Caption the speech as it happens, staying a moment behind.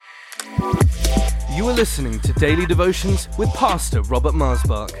You are listening to Daily Devotions with Pastor Robert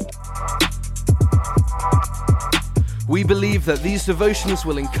Marsbach. We believe that these devotions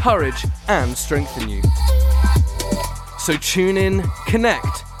will encourage and strengthen you. So tune in,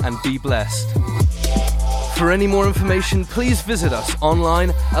 connect, and be blessed. For any more information, please visit us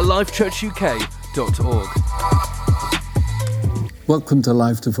online at lifechurchuk.org. Welcome to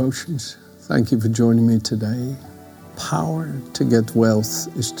Life Devotions. Thank you for joining me today. Power to Get Wealth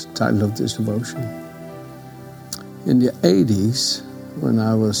is the title of this devotion. In the 80s, when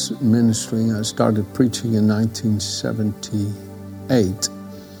I was ministering, I started preaching in 1978.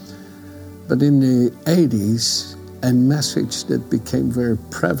 But in the 80s, a message that became very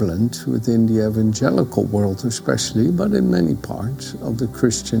prevalent within the evangelical world especially, but in many parts of the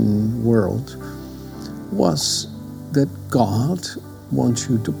Christian world, was that God wants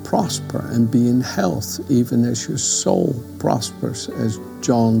you to prosper and be in health, even as your soul prospers, as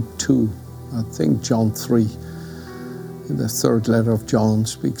John 2, I think John 3, the third letter of John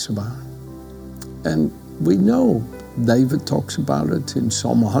speaks about. And we know David talks about it in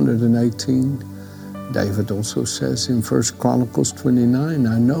Psalm 118. David also says in 1 Chronicles 29,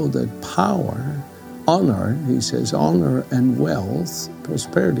 I know that power, honor, he says, honor and wealth,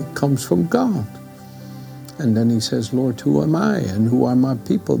 prosperity comes from God. And then he says, Lord, who am I and who are my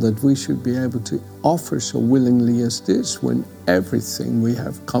people that we should be able to offer so willingly as this when everything we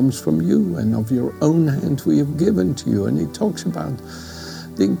have comes from you and of your own hand we have given to you. And he talks about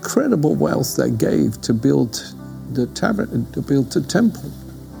the incredible wealth they gave to build the temple,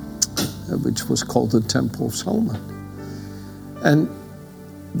 which was called the Temple of Solomon. And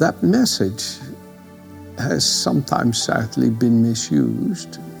that message has sometimes sadly been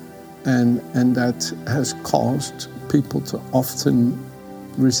misused. And that has caused people to often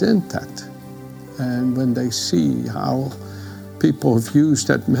resent that. And when they see how people have used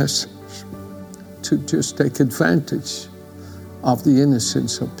that message to just take advantage of the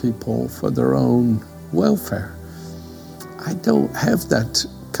innocence of people for their own welfare, I don't have that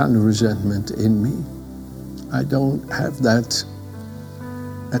kind of resentment in me. I don't have that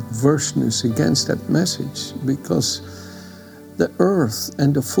adverseness against that message, because the earth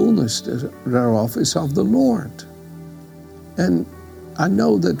and the fullness thereof is of the Lord. And I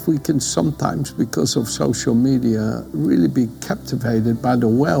know that we can sometimes, because of social media, really be captivated by the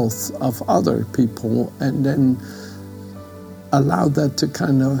wealth of other people and then allow that to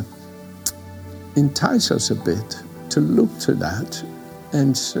kind of entice us a bit to look to that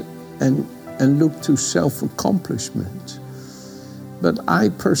and look to self-accomplishment. But I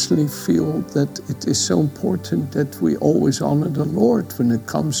personally feel that it is so important that we always honor the Lord when it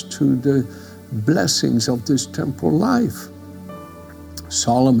comes to the blessings of this temporal life.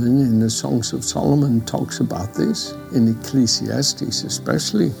 Solomon, in the Songs of Solomon, talks about this, in Ecclesiastes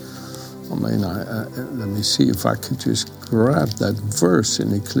especially. I mean, let me see if I could just grab that verse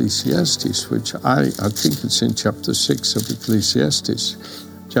in Ecclesiastes, which I think it's in chapter 6 of Ecclesiastes,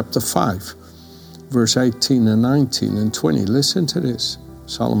 chapter 5. Verse 18 and 19 and 20. Listen to this.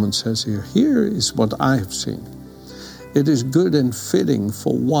 Solomon says here, here is what I have seen. It is good and fitting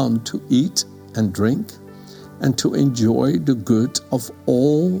for one to eat and drink and to enjoy the good of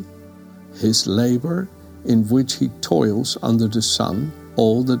all his labor in which he toils under the sun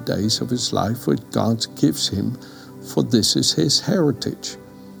all the days of his life which God gives him, for this is his heritage.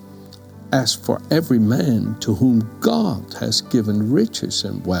 As for every man to whom God has given riches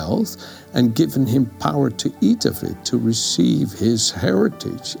and wealth, and given him power to eat of it, to receive his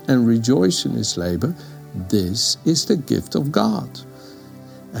heritage and rejoice in his labor, this is the gift of God.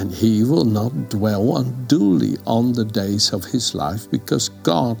 And he will not dwell unduly on the days of his life, because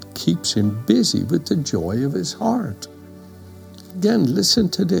God keeps him busy with the joy of his heart. Again, listen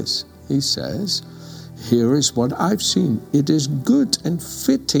to this. He says, here is what I've seen. It is good and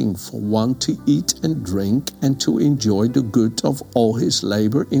fitting for one to eat and drink and to enjoy the good of all his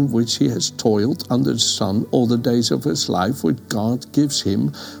labor in which he has toiled under the sun all the days of his life which God gives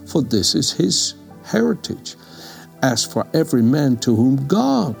him, for this is his heritage. As for every man to whom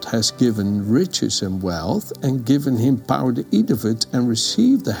God has given riches and wealth and given him power to eat of it and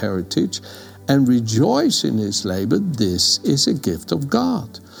receive the heritage and rejoice in his labor, this is a gift of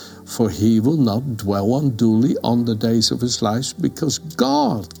God. For he will not dwell unduly on the days of his life, because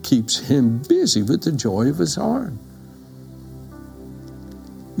God keeps him busy with the joy of his heart.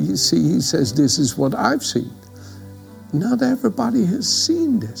 You see, he says, this is what I've seen. Not everybody has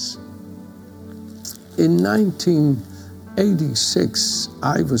seen this. In 1986,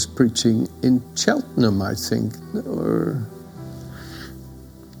 I was preaching in Cheltenham, I think, or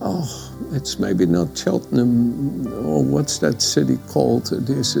it's maybe not Cheltenham, or what's that city called?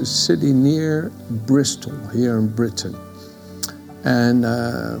 There's a city near Bristol here in Britain. And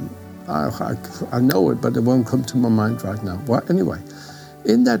I know it, but it won't come to my mind right now. Well, anyway,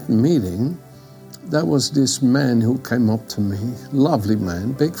 in that meeting, there was this man who came up to me, lovely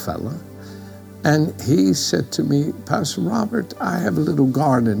man, big fella, and he said to me, Pastor Robert, I have a little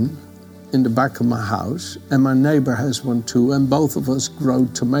garden in the back of my house, and my neighbor has one too, and both of us grow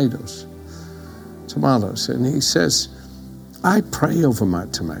tomatoes. And he says, I pray over my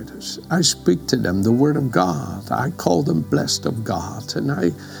tomatoes. I speak to them the word of God. I call them blessed of God. And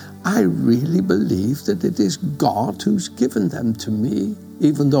I really believe that it is God who's given them to me.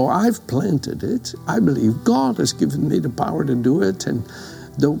 Even though I've planted it, I believe God has given me the power to do it and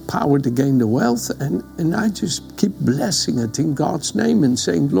the power to gain the wealth. And I just keep blessing it in God's name and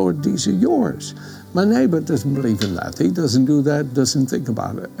saying, Lord, these are yours. My neighbor doesn't believe in that. He doesn't do that, doesn't think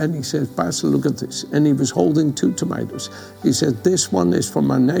about it. And he says, Pastor, look at this. And he was holding 2 tomatoes. He said, this one is for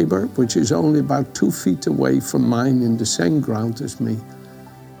my neighbor, which is only about 2 feet away from mine in the same ground as me.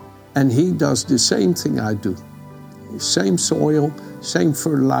 And he does the same thing I do. Same soil, same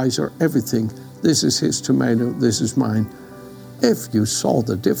fertilizer, everything. This is his tomato, this is mine. If you saw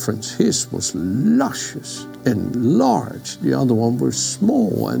the difference, his was luscious and large. The other one was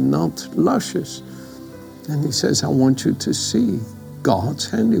small and not luscious. And he says, I want you to see God's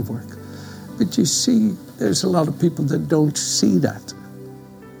handiwork. But you see, there's a lot of people that don't see that.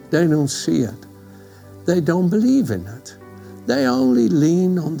 They don't see it. They don't believe in it. They only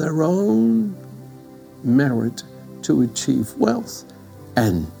lean on their own merit to achieve wealth.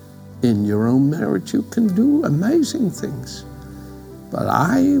 And in your own merit, you can do amazing things. But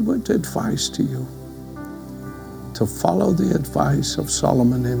I would advise to you to follow the advice of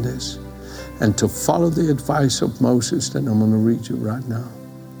Solomon in this, and to follow the advice of Moses that I'm going to read you right now.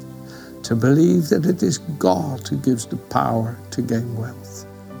 To believe that it is God who gives the power to gain wealth.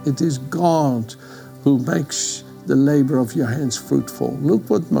 It is God who makes the labor of your hands fruitful. Look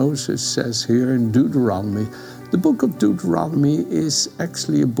what Moses says here in Deuteronomy. The book of Deuteronomy is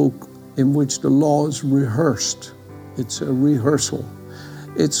actually a book in which the law is rehearsed. It's a rehearsal.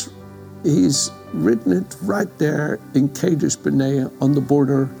 He's written it right there in Kadesh Barnea on the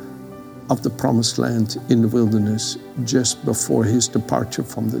border of the promised land in the wilderness just before his departure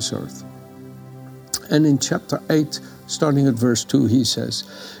from this earth. And in chapter 8, starting at verse 2, he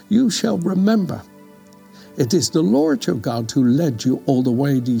says, you shall remember, it is the Lord your God who led you all the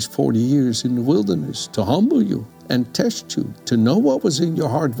way these 40 years in the wilderness to humble you and test you, to know what was in your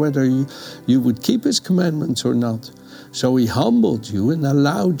heart, whether you would keep his commandments or not. So he humbled you and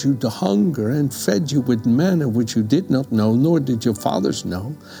allowed you to hunger and fed you with manna which you did not know, nor did your fathers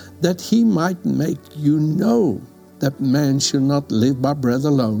know, that he might make you know that man shall not live by bread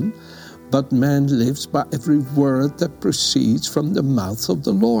alone, but man lives by every word that proceeds from the mouth of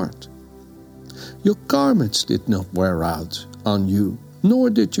the Lord. Your garments did not wear out on you, nor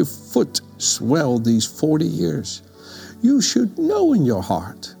did your foot swell these 40 years. You should know in your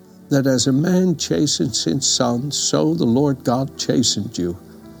heart that as a man chastens his son, so the Lord God chastened you.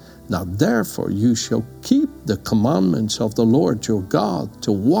 Now therefore you shall keep the commandments of the Lord your God,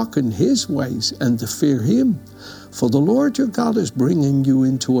 to walk in his ways and to fear him. For the Lord your God is bringing you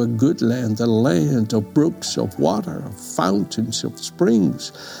into a good land, a land of brooks of water, of fountains of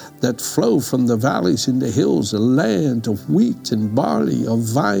springs that flow from the valleys and the hills, a land of wheat and barley, of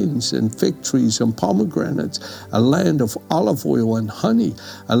vines and fig trees and pomegranates, a land of olive oil and honey,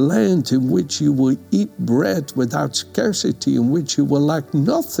 a land in which you will eat bread without scarcity, in which you will lack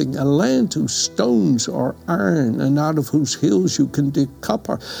nothing, a land whose stones are iron, and out of whose hills you can dig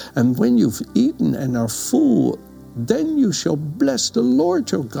copper. And when you've eaten and are full, then you shall bless the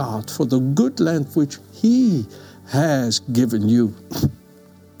Lord your God for the good land which he has given you.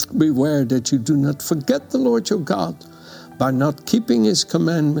 Beware that you do not forget the Lord your God by not keeping his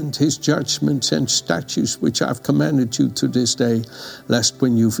commandment, his judgments and statutes which I've commanded you to this day, lest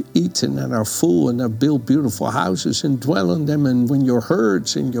when you've eaten and are full and have built beautiful houses and dwell in them, and when your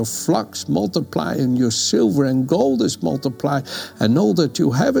herds and your flocks multiply and your silver and gold is multiplied and all that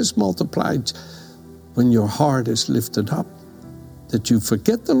you have is multiplied, when your heart is lifted up, that you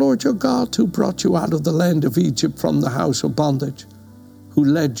forget the Lord your God who brought you out of the land of Egypt from the house of bondage, who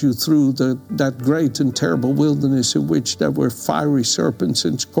led you through that great and terrible wilderness in which there were fiery serpents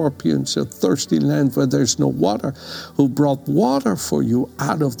and scorpions, a thirsty land where there's no water, who brought water for you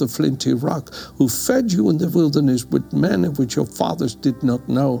out of the flinty rock, who fed you in the wilderness with manna which your fathers did not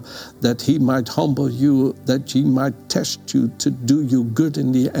know, that he might humble you, that he might test you to do you good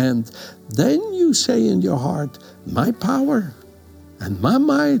in the end. Then you say in your heart, my power and my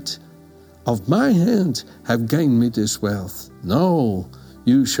might of my hand have gained me this wealth. No,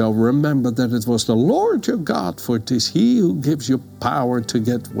 you shall remember that it was the Lord your God, for it is he who gives you power to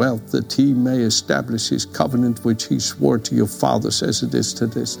get wealth, that he may establish his covenant which he swore to your fathers as it is to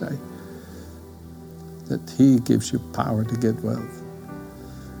this day. That he gives you power to get wealth.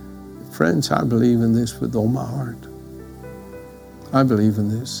 Friends, I believe in this with all my heart. I believe in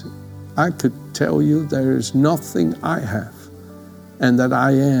this. I could tell you there is nothing I have and that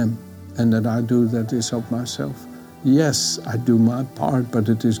I am and that I do that is of myself. Yes, I do my part, but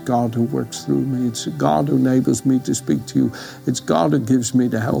it is God who works through me. It's God who enables me to speak to you. It's God who gives me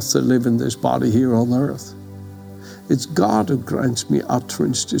the health to live in this body here on earth. It's God who grants me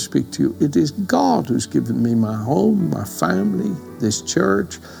utterance to speak to you. It is God who's given me my home, my family, this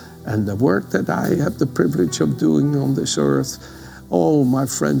church, and the work that I have the privilege of doing on this earth. Oh, my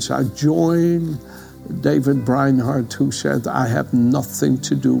friends, I join David Breinhardt, who said, I have nothing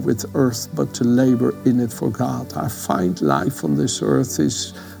to do with earth but to labor in it for God. I find life on this earth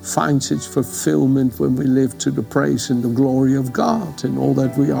finds its fulfillment when we live to the praise and the glory of God in all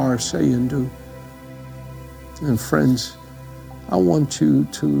that we are, say, and do. And friends, I want you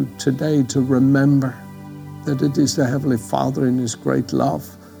today to remember that it is the Heavenly Father in His great love.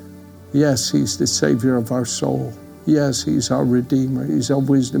 Yes, He's the Savior of our soul. Yes, He's our Redeemer. He's our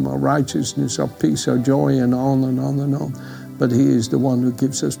wisdom, our righteousness, our peace, our joy, and on and on and on. But He is the one who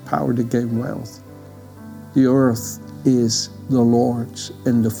gives us power to gain wealth. The earth is the Lord's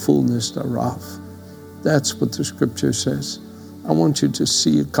and the fullness thereof. That's what the Scripture says. I want you to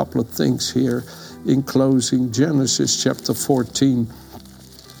see a couple of things here in closing. Genesis chapter 14.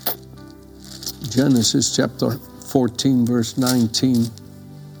 Genesis chapter 14, verse 19.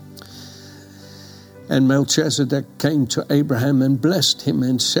 And Melchizedek came to Abraham and blessed him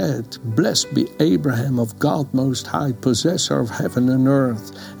and said, Blessed be Abraham of God Most High, possessor of heaven and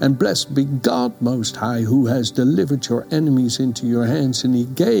earth, and blessed be God Most High, who has delivered your enemies into your hands. And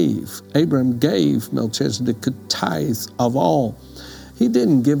Abraham gave Melchizedek a tithe of all. He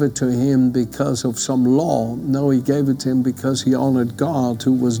didn't give it to him because of some law. No, he gave it to him because he honored God,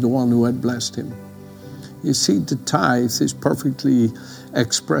 who was the one who had blessed him. You see, the tithe is perfectly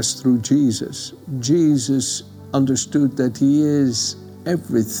expressed through Jesus. Jesus understood that He is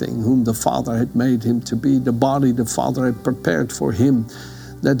everything whom the Father had made Him to be, the body the Father had prepared for Him,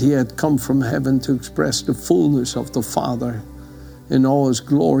 that He had come from heaven to express the fullness of the Father in all His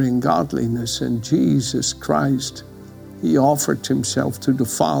glory and godliness. And Jesus Christ, He offered Himself to the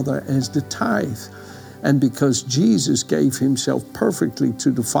Father as the tithe. And because Jesus gave Himself perfectly to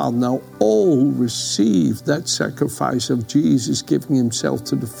the Father, now all who receive that sacrifice of Jesus giving Himself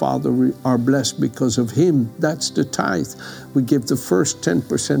to the Father are blessed because of Him. That's the tithe. We give the first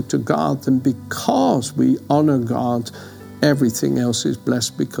 10% to God, and because we honor God, everything else is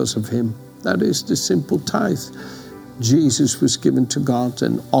blessed because of Him. That is the simple tithe. Jesus was given to God,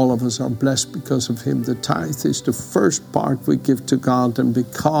 and all of us are blessed because of Him. The tithe is the first part we give to God, and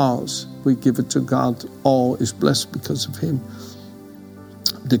because we give it to God, all is blessed because of Him.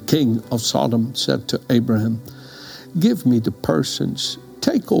 The king of Sodom said to Abraham, Give me the persons,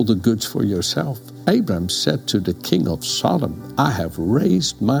 take all the goods for yourself. Abraham said to the king of Sodom, I have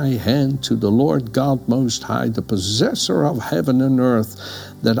raised my hand to the Lord God Most High, the possessor of heaven and earth,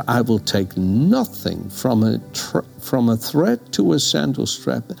 that I will take nothing from a thread to a sandal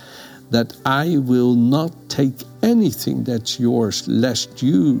strap, that I will not take anything that's yours, lest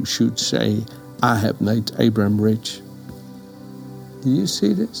you should say, I have made Abraham rich. Do you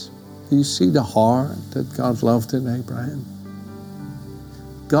see this? Do you see the heart that God loved in Abraham?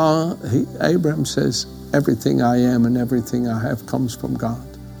 Abraham says, everything I am and everything I have comes from God.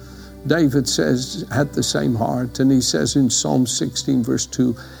 David had the same heart, and he says in Psalm 16, verse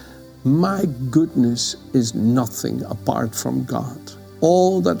 2, My goodness is nothing apart from God.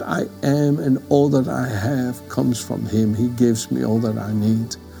 All that I am and all that I have comes from Him. He gives me all that I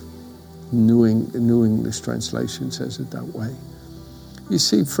need. New English translation says it that way. You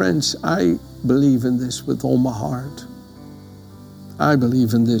see, friends, I believe in this with all my heart. I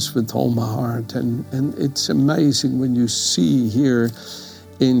believe in this with all my heart. And it's amazing when you see here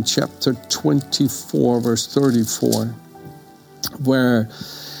in chapter 24, verse 34, where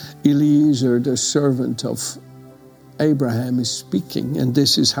Eliezer, the servant of Abraham, is speaking. And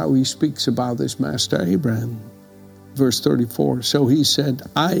this is how he speaks about his master Abraham. Verse 34, So he said,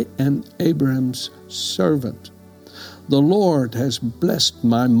 I am Abraham's servant. The Lord has blessed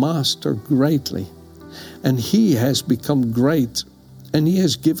my master greatly, and he has become great. And he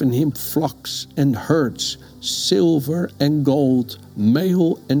has given him flocks and herds, silver and gold,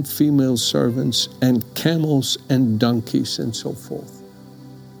 male and female servants, and camels and donkeys, and so forth.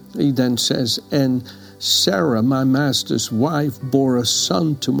 He then says, and Sarah, my master's wife, bore a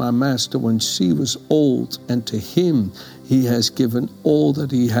son to my master when she was old, and to him he has given all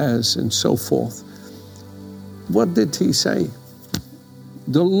that he has, and so forth. What did he say?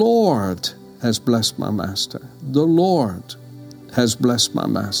 The Lord has blessed my master. The Lord has blessed my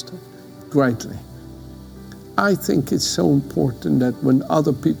master greatly. I think it's so important that when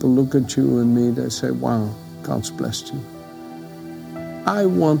other people look at you and me, they say, wow, God's blessed you. I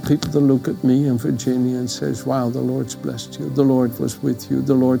want people to look at me and Virginia and say, wow, the Lord's blessed you. The Lord was with you.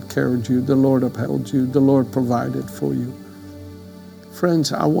 The Lord carried you. The Lord upheld you. The Lord provided for you.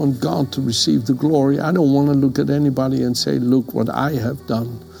 Friends, I want God to receive the glory. I don't want to look at anybody and say, look what I have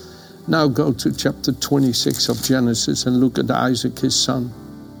done. Now go to chapter 26 of Genesis and look at Isaac, his son.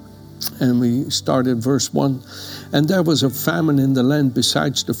 And we start at verse 1. And there was a famine in the land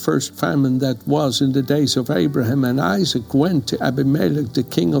besides the first famine that was in the days of Abraham. And Isaac went to Abimelech, the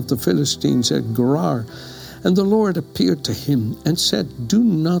king of the Philistines, at Gerar. And the Lord appeared to him and said, do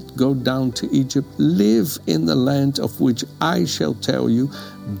not go down to Egypt. Live in the land of which I shall tell you.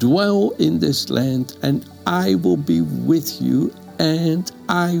 Dwell in this land, and I will be with you, and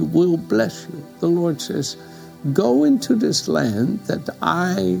I will bless you. The Lord says, go into this land that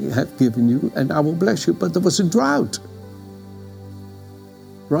I have given you, and I will bless you. But there was a drought,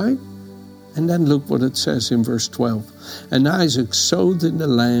 right? And then look what it says in verse 12. And Isaac sowed in the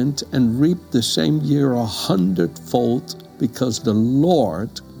land and reaped the same year 100-fold, because the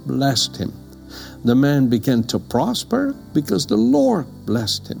Lord blessed him. The man began to prosper because the Lord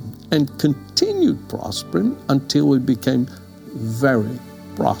blessed him, and continued prospering until he became very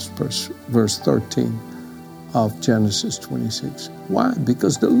prosperous. Verse 13 of Genesis 26. Why?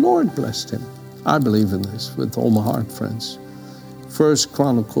 Because the Lord blessed him. I believe in this with all my heart, friends. 1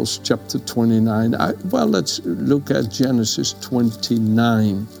 Chronicles chapter 29. Let's look at Genesis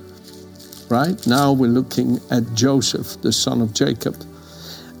 29. Right? Now we're looking at Joseph, the son of Jacob.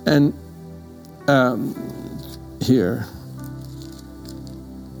 And here,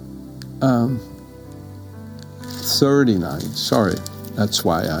 39. Sorry, that's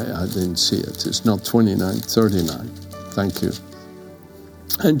why I didn't see it. It's not 29, 39. Thank you.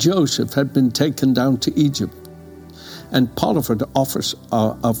 And Joseph had been taken down to Egypt. And Potiphar, the officer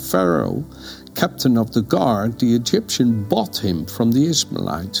of Pharaoh, captain of the guard, the Egyptian, bought him from the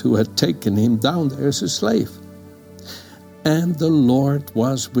Ishmaelites who had taken him down there as a slave. And the Lord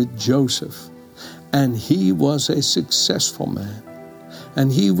was with Joseph, and he was a successful man. And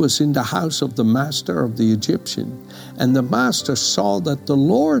he was in the house of the master of the Egyptian. And the master saw that the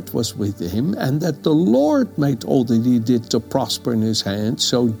Lord was with him, and that the Lord made all that he did to prosper in his hand.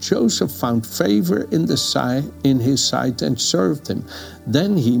 So Joseph found favor in his sight and served him.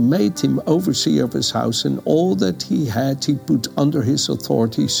 Then he made him overseer of his house, and all that he had he put under his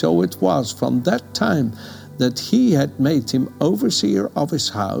authority. So it was from that time that he had made him overseer of his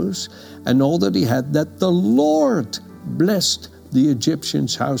house, and all that he had, that the Lord blessed the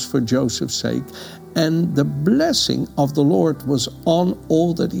Egyptian's house for Joseph's sake, and the blessing of the Lord was on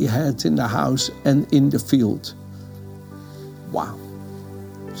all that he had in the house and in the field. Wow.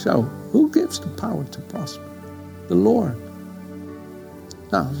 So, who gives the power to prosper? The Lord.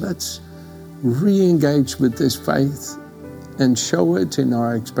 Now, let's re-engage with this faith and show it in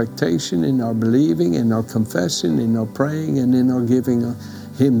our expectation, in our believing, in our confessing, in our praying, and in our giving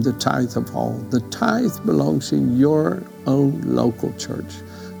him the tithe of all. The tithe belongs in your own local church.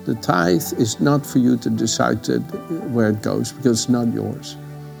 The tithe is not for you to decide where it goes, because it's not yours.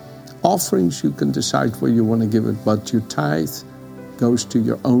 Offerings, you can decide where you want to give it, but your tithe goes to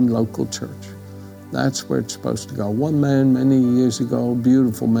your own local church. That's where it's supposed to go. One man many years ago, a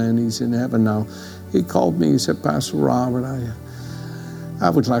beautiful man, he's in heaven now, he called me, he said, Pastor Robert, I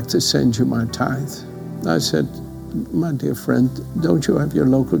would like to send you my tithe. I said, my dear friend, don't you have your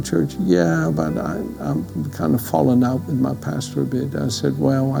local church? Yeah, but I'm kind of fallen out with my pastor a bit. I said,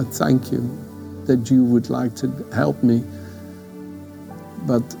 well, I thank you that you would like to help me.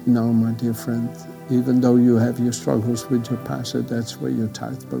 But no, my dear friend, even though you have your struggles with your pastor, that's where your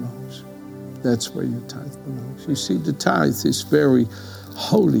tithe belongs. That's where your tithe belongs. You see, the tithe is very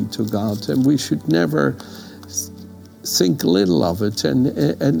holy to God, and we should never think little of it.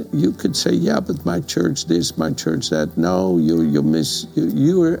 And you could say, yeah, but my church this, my church that. No,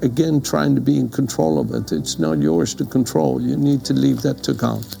 you are again trying to be in control of it. It's not yours to control. You need to leave that to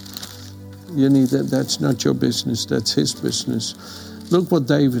God. You need that's not your business, that's his business. Look what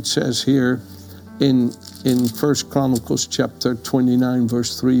David says here, in 1 Chronicles chapter 29,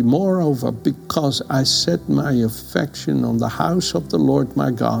 verse 3, moreover, because I set my affection on the house of the Lord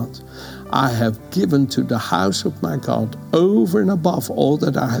my God, I have given to the house of my God over and above all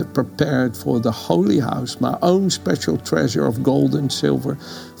that I have prepared for the holy house, my own special treasure of gold and silver,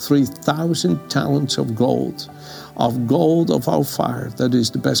 3,000 talents of gold of Ophir, that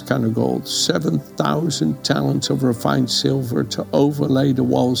is the best kind of gold, 7,000 talents of refined silver to overlay the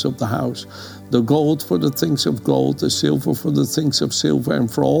walls of the house, the gold for the things of gold, the silver for the things of silver,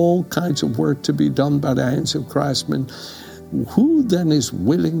 and for all kinds of work to be done by the hands of craftsmen. Who then is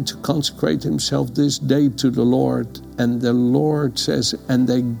willing to consecrate himself this day to the Lord? And the Lord says, and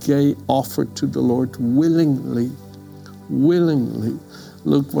they offered to the Lord willingly.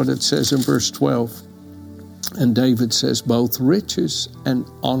 Look what it says in verse 12. And David says, both riches and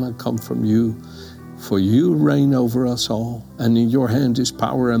honor come from you, for you reign over us all, and in your hand is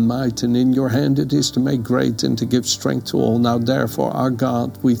power and might, and in your hand it is to make great and to give strength to all. Now therefore, our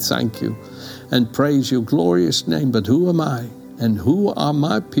God, we thank you and praise your glorious name. But who am I, and who are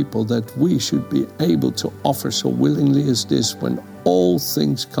my people, that we should be able to offer so willingly as this, when all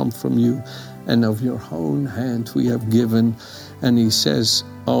things come from you, and of your own hand we have given? And he says,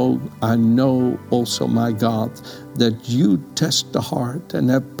 oh, I know also, my God, that you test the heart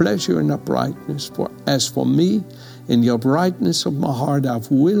and have pleasure in uprightness. For as for me, in the uprightness of my heart, I've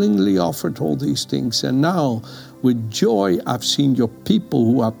willingly offered all these things. And now, with joy, I've seen your people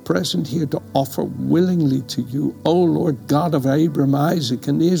who are present here to offer willingly to you. O Lord God of Abraham, Isaac,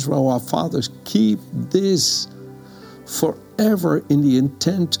 and Israel, our fathers, keep this forever in the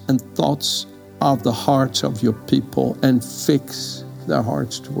intent and thoughts of the hearts of your people, and fix their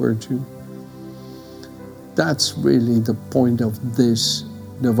hearts towards you. That's really the point of this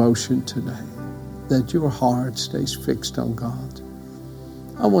devotion today, that your heart stays fixed on God.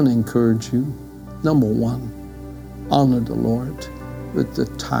 I want to encourage you, number one, honor the Lord with the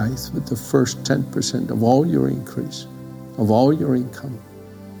tithe, with the first 10% of all your increase, of all your income.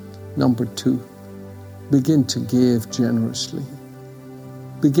 Number two, begin to give generously.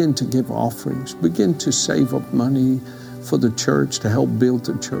 Begin to give offerings. Begin to save up money for the church to help build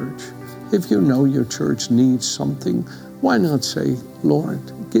the church. If you know your church needs something, why not say, Lord,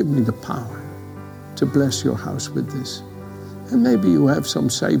 give me the power to bless your house with this. And maybe you have some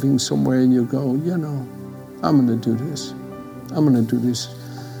savings somewhere and you go, I'm going to do this. I'm going to do this.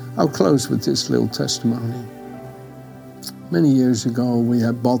 I'll close with this little testimony. Many years ago, we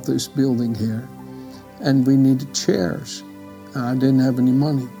had bought this building here, and we needed chairs. I didn't have any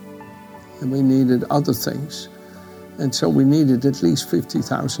money, and we needed other things. And so we needed at least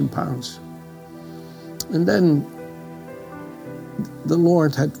 £50,000. And then the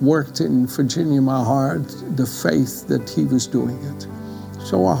Lord had worked in Virginia, my heart, the faith that he was doing it.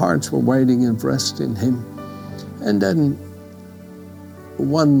 So our hearts were waiting and rest in him. And then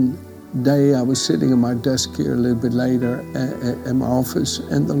one day I was sitting at my desk here a little bit later in my office,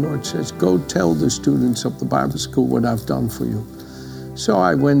 and the Lord says, go tell the students of the Bible school what I've done for you. So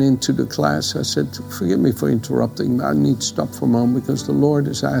I went into the class. I said, forgive me for interrupting, but I need to stop for a moment because the Lord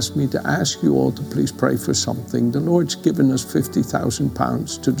has asked me to ask you all to please pray for something. The Lord's given us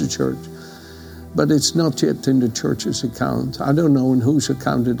 £50,000 to the church, but it's not yet in the church's account. I don't know in whose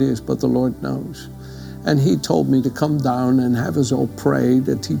account it is, but the Lord knows. And he told me to come down and have us all pray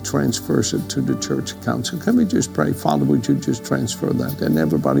that he transfers it to the church account. So can we just pray, Father, would you just transfer that? And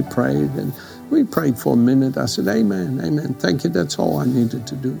everybody prayed, and we prayed for a minute. I said, amen, amen. Thank you. That's all I needed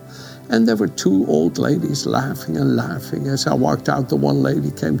to do. And there were two old ladies laughing and laughing. As I walked out, the one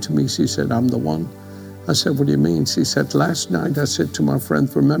lady came to me. She said, I'm the one. I said, what do you mean? She said, last night I said to my friend,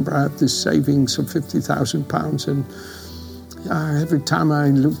 remember I have this savings of £50,000, and every time I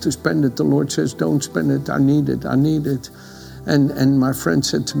look to spend it, the Lord says, don't spend it. I need it. And my friend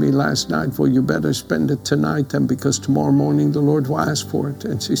said to me last night, well, you better spend it tonight then, because tomorrow morning the Lord will ask for it.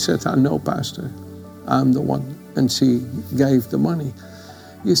 And she said, I know, Pastor, I'm the one. And she gave the money.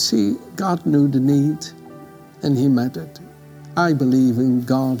 You see, God knew the need, and he met it. I believe in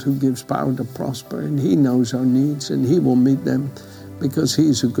God who gives power to prosper, and he knows our needs, and he will meet them because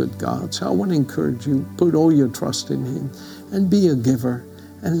he's a good God. So I want to encourage you, put all your trust in him and be a giver,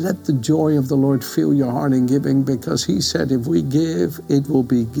 and let the joy of the Lord fill your heart in giving, because he said if we give, it will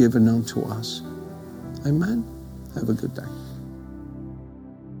be given unto us. Amen. Have a good day.